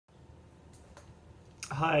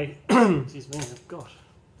Hi, excuse me, God,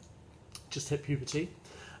 just hit puberty.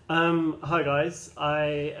 Hi guys,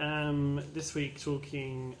 I am this week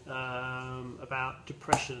talking about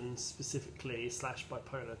depression specifically /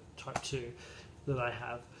 bipolar type 2 that I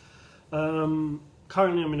have.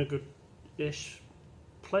 Currently I'm in a good-ish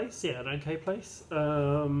place, an okay place.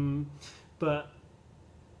 But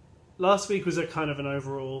last week was a kind of an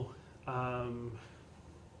overall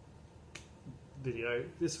video.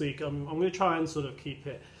 This week I'm going to try and sort of keep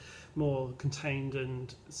it more contained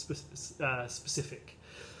and specific.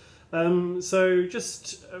 So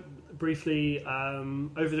just briefly,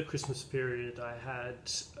 over the Christmas period I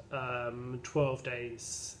had 12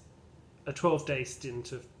 days, a 12-day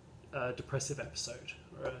stint of a depressive episode,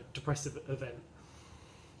 or a depressive event.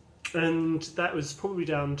 And that was probably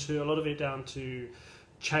down to, a lot of it down to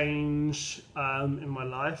change in my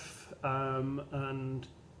life, and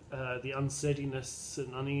the unsteadiness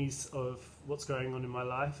and unease of what's going on in my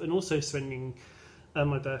life, and also spending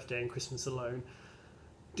my birthday and Christmas alone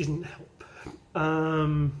didn't help.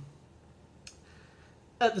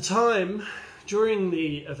 At the time, during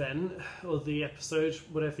the event, or the episode,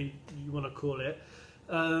 whatever you want to call it,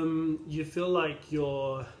 you feel like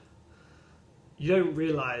you don't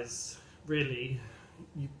realise, really,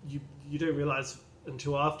 you don't realise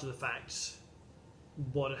until after the fact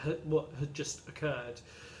what had just occurred.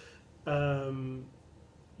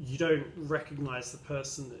 You don't recognise the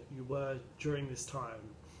person that you were during this time,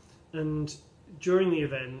 and during the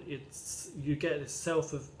event, you get this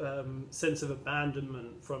sense of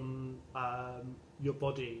abandonment from your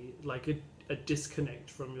body, like a disconnect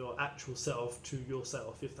from your actual self to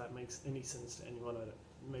yourself, if that makes any sense to anyone.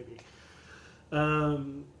 Maybe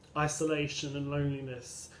isolation and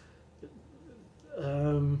loneliness,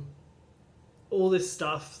 all this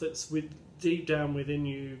stuff that's deep down within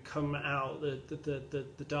you come out,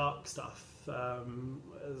 the dark stuff.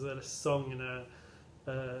 There's a song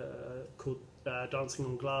called Dancing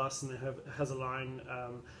on Glass, and it has a line,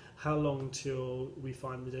 how long till we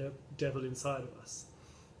find the devil inside of us?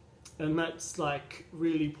 And that's like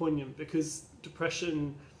really poignant, because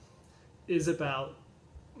depression is about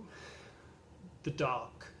the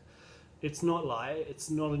dark. It's not light, it's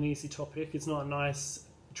not an easy topic, it's not a nice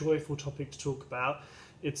joyful topic to talk about.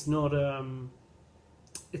 It's not an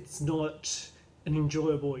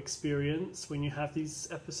enjoyable experience when you have these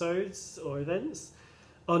episodes or events.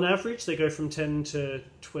 On average, they go from 10 to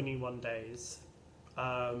 21 days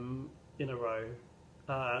in a row.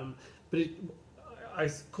 But I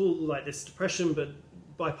call like this depression, but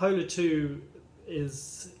bipolar 2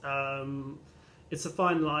 is it's a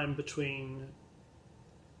fine line between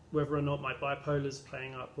whether or not my bipolar is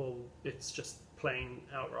playing up or it's just plain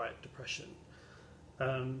outright depression.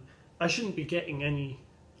 I shouldn't be getting any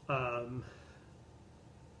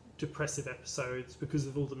depressive episodes because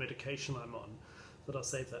of all the medication I'm on, but I'll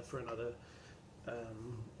save that for another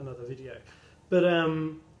video. But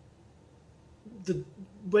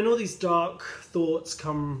when all these dark thoughts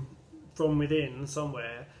come from within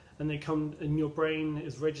somewhere, and they come, and your brain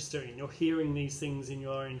is registering, you're hearing these things in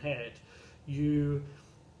your own head,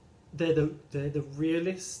 they're the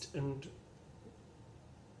realist, and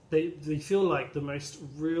they feel like the most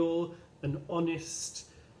real and honest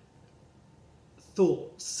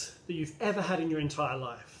thoughts that you've ever had in your entire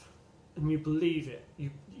life, and you believe it.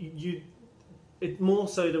 It more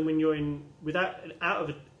so than when you're out of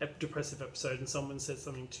a depressive episode and someone says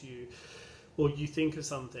something to you, or you think of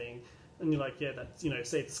something and you're like, yeah, that's,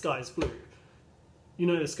 say the sky is blue. You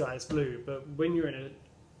know the sky is blue, but when you're in a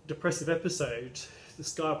depressive episode, the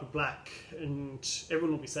sky will be black, and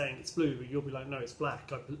everyone will be saying it's blue, but you'll be like, no, it's black.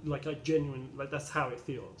 That's how it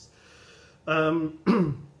feels. And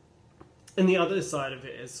the other side of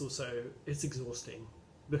it is also, it's exhausting,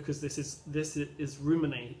 because this is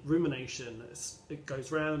rumination. It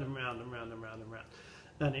goes round and round and round and round and round,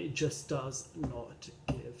 and it just does not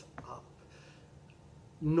give up.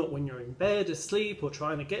 Not when you're in bed asleep or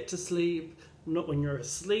trying to get to sleep, not when you're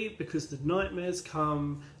asleep because the nightmares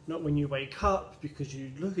come, not when you wake up because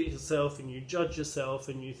you look at yourself and you judge yourself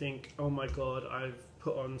and you think, oh my god, I've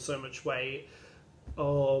put on so much weight,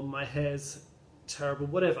 or my hair's terrible,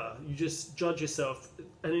 whatever. You just judge yourself,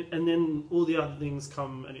 and then all the other things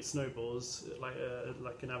come and it snowballs like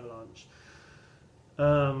an avalanche.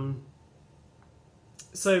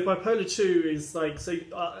 So bipolar 2 is like,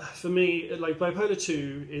 for me, like bipolar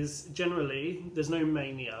 2 is generally, there's no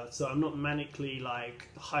mania, so I'm not manically like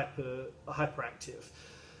hyperactive,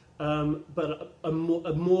 but a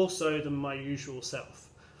more so than my usual self.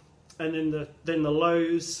 And then the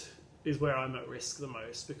lows is where I'm at risk the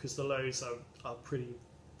most, because the lows are pretty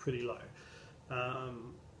low.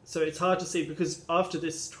 so it's hard to see, because after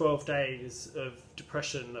this 12 days of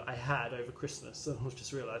depression that I had over Christmas, and I've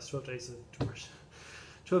just realised 12 days of depression,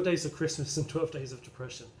 12 days of Christmas and 12 days of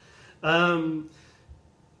depression.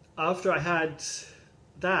 After I had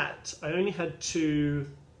that, I only had 2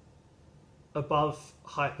 above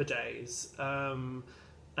hyper days, and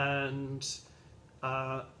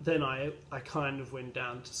then I kind of went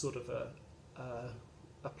down to sort of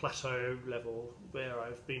a plateau level where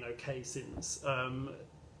I've been okay since,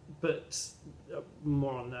 but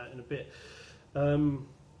more on that in a bit.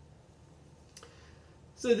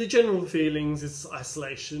 So the general feelings is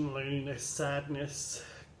isolation, loneliness, sadness,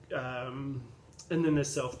 and then there's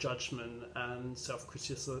self-judgment and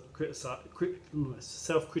self-criticism.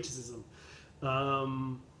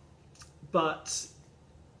 But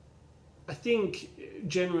I think,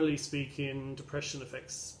 generally speaking, depression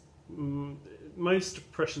affects most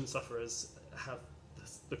depression sufferers have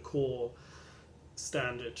the core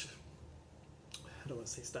standard. I don't want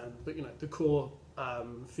to say standard, but the core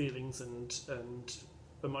feelings and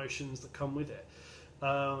emotions that come with it.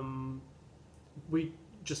 We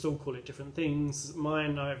just all call it different things.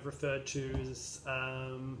 Mine I've referred to as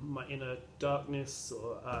my inner darkness,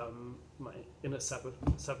 or my inner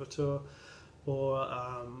saboteur, or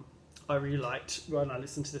I really liked when I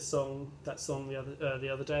listened to that song the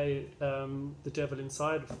other day, The Devil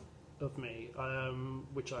Inside of Me,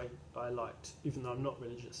 which I liked, even though I'm not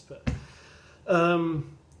religious, but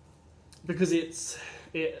because it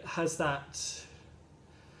has that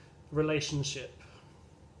relationship.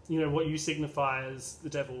 What you signify as the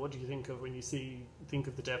devil. What do you think of when you think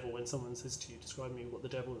of the devil when someone says to you, describe me what the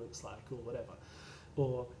devil looks like, or whatever?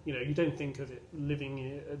 Or you don't think of it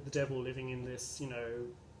the devil living in this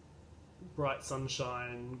bright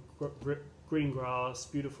sunshine, green grass,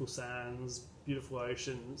 beautiful sands, beautiful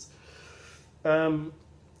oceans.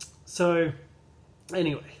 So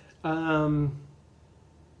anyway,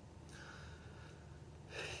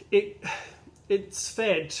 it's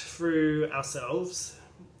fed through ourselves.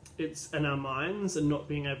 It's in our minds, and not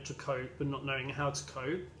being able to cope and not knowing how to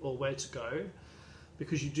cope or where to go,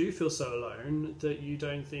 because you do feel so alone that you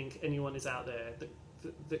don't think anyone is out there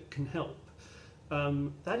that can help.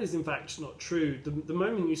 That is in fact not true. The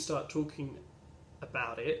moment you start talking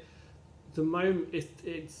about it, the moment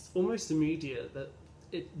it's almost immediate that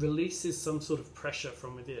it releases some sort of pressure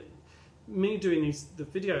from within. Me doing the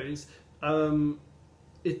videos,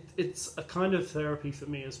 it's a kind of therapy for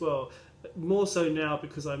me as well. More so now,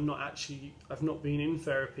 because I've not been in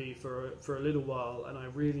therapy for a little while, and I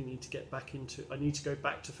really need to go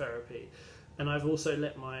back to therapy. And I've also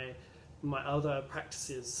let my other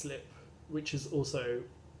practices slip, which has also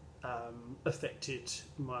affected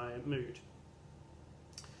my mood.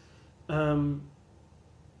 And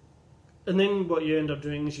then what you end up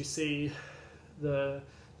doing is you see the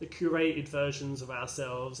curated versions of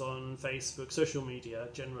ourselves on Facebook, social media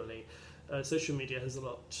generally. Social media has a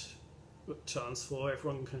lot chance for.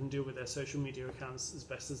 Everyone can deal with their social media accounts as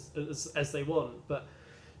best as they want, but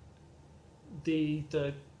the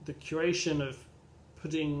curation of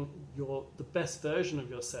putting the best version of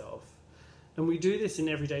yourself, and we do this in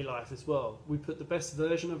everyday life as well. We put the best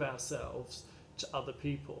version of ourselves to other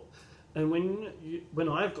people, and when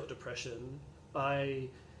I've got depression, I'm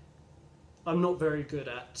not very good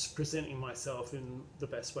at presenting myself in the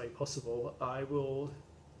best way possible. I will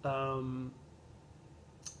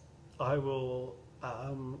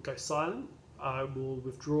go silent. I will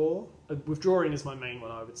withdraw. Withdrawing is my main one,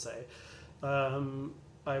 I would say.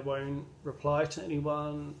 I won't reply to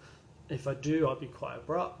anyone. If I do, I'll be quite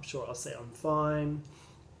abrupt, or I'll say I'm fine.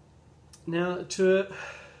 Now, to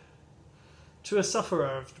a sufferer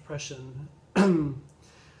of depression,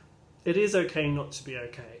 it is okay not to be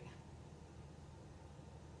okay.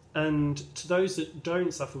 And to those that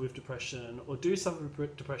don't suffer with depression, or do suffer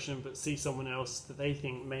with depression but see someone else that they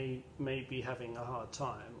think may be having a hard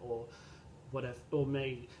time, or whatever, or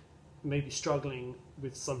may be struggling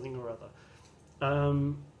with something or other,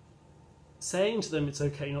 saying to them it's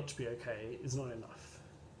okay not to be okay is not enough.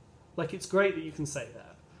 Like, it's great that you can say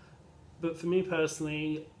that, but for me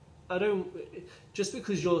personally, I don't. Just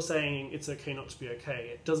because you're saying it's okay not to be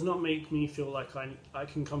okay, it does not make me feel like I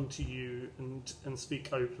can come to you and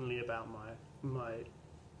speak openly about my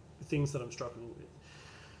things that I'm struggling with.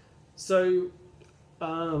 So,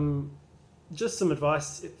 just some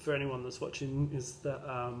advice for anyone that's watching is that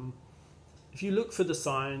if you look for the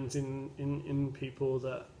signs in people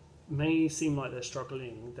that may seem like they're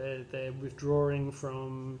struggling, they're withdrawing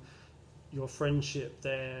from your friendship,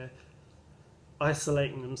 they're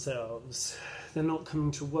isolating themselves, they're not coming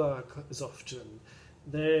to work as often,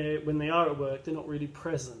 when they are at work they're not really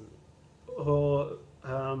present, or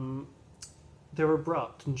they're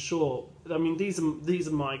abrupt and short. I mean, these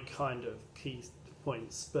are my kind of key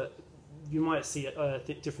points, but you might see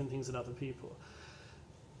different things in other people.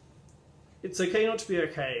 It's okay not to be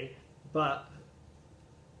okay, but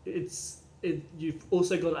you've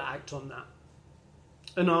also got to act on that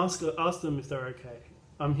and ask them if they're okay.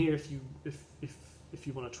 I'm here if you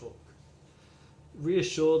want to talk.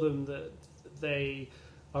 Reassure them that they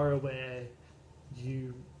are aware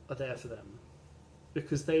you are there for them,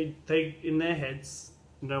 because they in their heads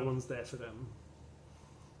no one's there for them,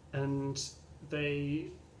 and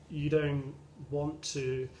you don't want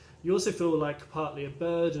to. You also feel like partly a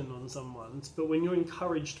burden on someone, but when you're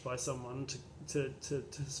encouraged by someone to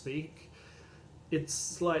speak, it's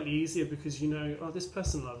slightly easier, because you know, oh, this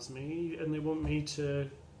person loves me and they want me to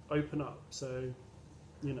open up, so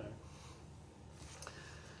you know.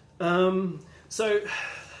 So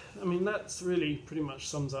I mean, that's really pretty much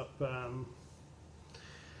sums up the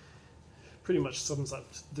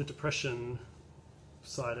depression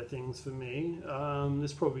side of things for me.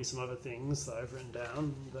 There's probably some other things that I've written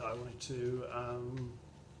down that I wanted to.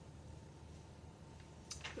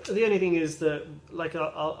 The only thing is that, like,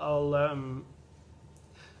 I'll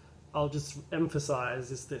just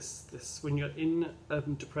emphasize is this: when you're in a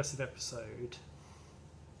depressive episode,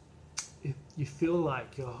 if you feel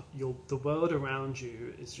like the world around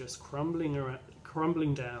you is just crumbling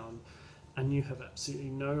down, and you have absolutely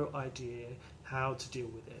no idea how to deal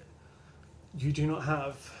with it. You do not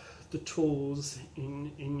have the tools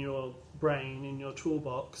in your brain, in your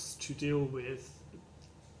toolbox, to deal with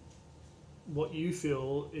what you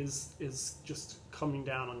feel is just coming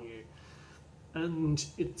down on you. And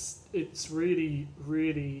it's really,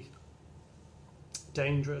 really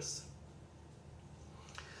dangerous,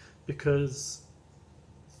 because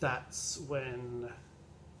that's when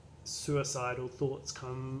suicidal thoughts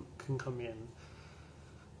can come in,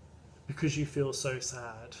 because you feel so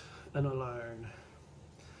sad and alone,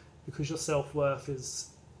 because your self-worth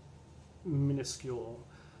is minuscule,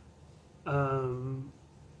 and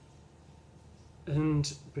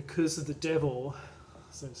because of the devil,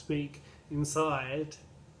 so to speak, inside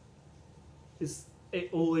is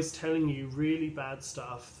always telling you really bad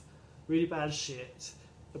stuff, really bad shit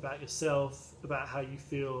about yourself, about how you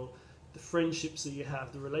feel, the friendships that you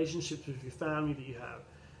have, the relationships with your family that you have,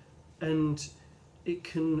 and it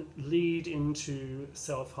can lead into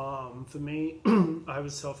self-harm. For me, I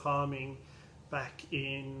was self-harming back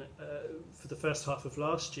in for the first half of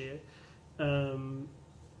last year,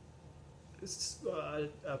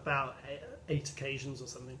 about 8 occasions or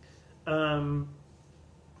something, and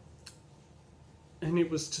it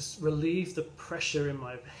was to relieve the pressure in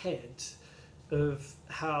my head of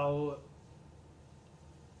how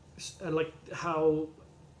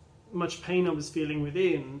much pain I was feeling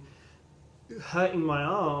within. Hurting my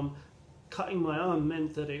arm, cutting my arm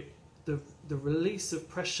meant that the release of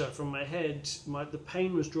pressure from my head, the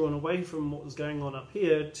pain was drawn away from what was going on up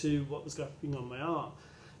here to what was going on my arm.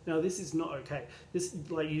 Now, this is not okay.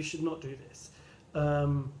 You should not do this.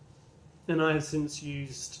 And I have since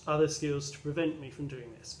used other skills to prevent me from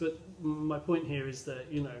doing this. But my point here is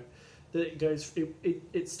that, you know, that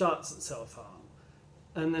it starts at self-harm.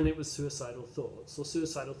 And then it was suicidal thoughts, or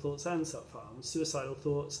suicidal thoughts and self-harm, suicidal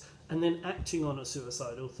thoughts, and then acting on a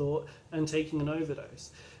suicidal thought and taking an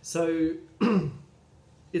overdose. So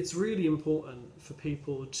it's really important for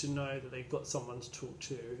people to know that they've got someone to talk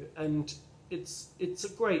to. And it's a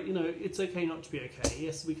great, you know, it's okay not to be okay.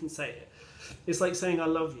 Yes, we can say it. It's like saying I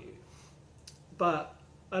love you. But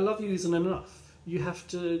I love you isn't enough. You have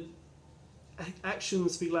to,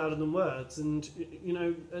 actions speak louder than words, and you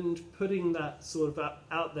know, and putting that sort of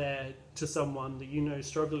out there to someone that you know is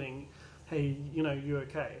struggling. Hey, you know, you're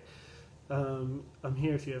okay. I'm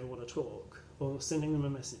here if you ever want to talk, or sending them a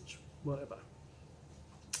message, whatever.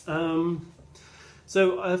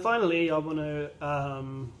 So finally, I want to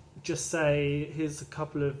just say, here's a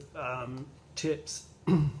couple of tips.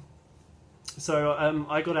 So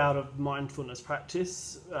I got out of mindfulness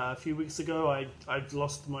practice a few weeks ago. I'd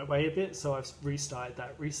lost my way a bit, so I've restarted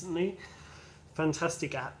that recently.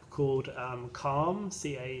 Fantastic app called Calm,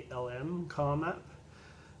 C-A-L-M, Calm app,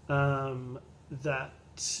 that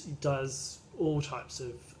does all types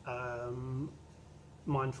of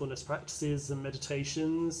mindfulness practices and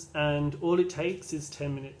meditations, and all it takes is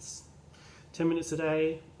 10 minutes. 10 minutes a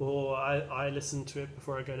day, or I listen to it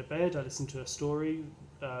before I go to bed. I listen to a story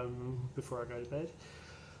before I go to bed,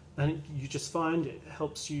 and you just find it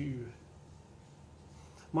helps you.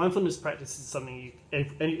 Mindfulness practice is something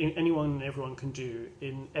anyone and everyone can do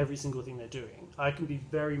in every single thing they're doing. I can be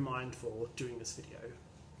very mindful doing this video,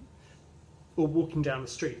 or walking down the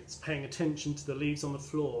streets, paying attention to the leaves on the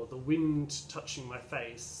floor, the wind touching my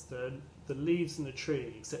face, the leaves in the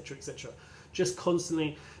tree, etc., etc. Just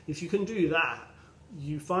constantly, if you can do that,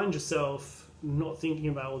 you find yourself not thinking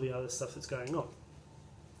about all the other stuff that's going on.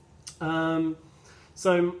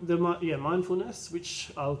 So mindfulness,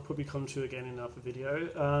 which I'll probably come to again in another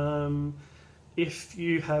video. If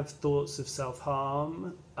you have thoughts of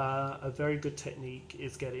self-harm, a very good technique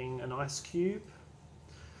is getting an ice cube.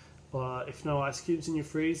 Or if no ice cubes in your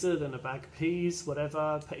freezer, then a bag of peas,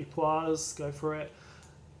 whatever, petit pois, go for it.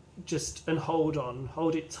 And hold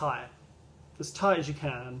it tight, as tight as you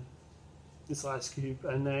can, this ice cube,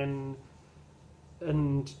 and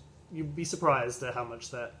you'd be surprised at how much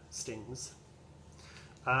that stings.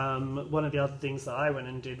 One of the other things that I went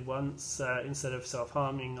and did once, instead of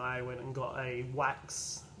self-harming, I went and got a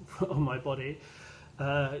wax on my body.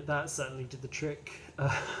 That certainly did the trick.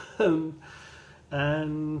 And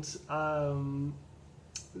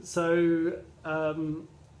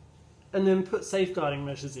then put safeguarding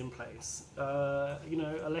measures in place. A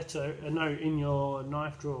note in your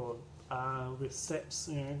knife drawer with steps.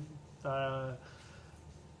 I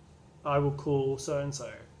will call so and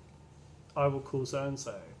so. I will call so and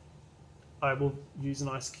so. I will use an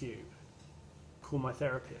ice cube. Call my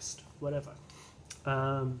therapist. Whatever.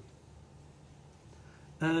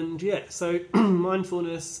 So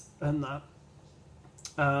mindfulness and that.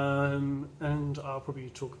 And I'll probably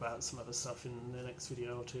talk about some other stuff in the next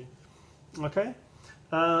video or two. Okay,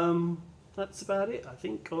 that's about it, I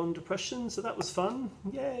think, on depression. So that was fun,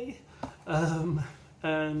 yay!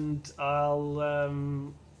 And I'll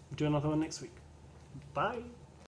do another one next week. Bye.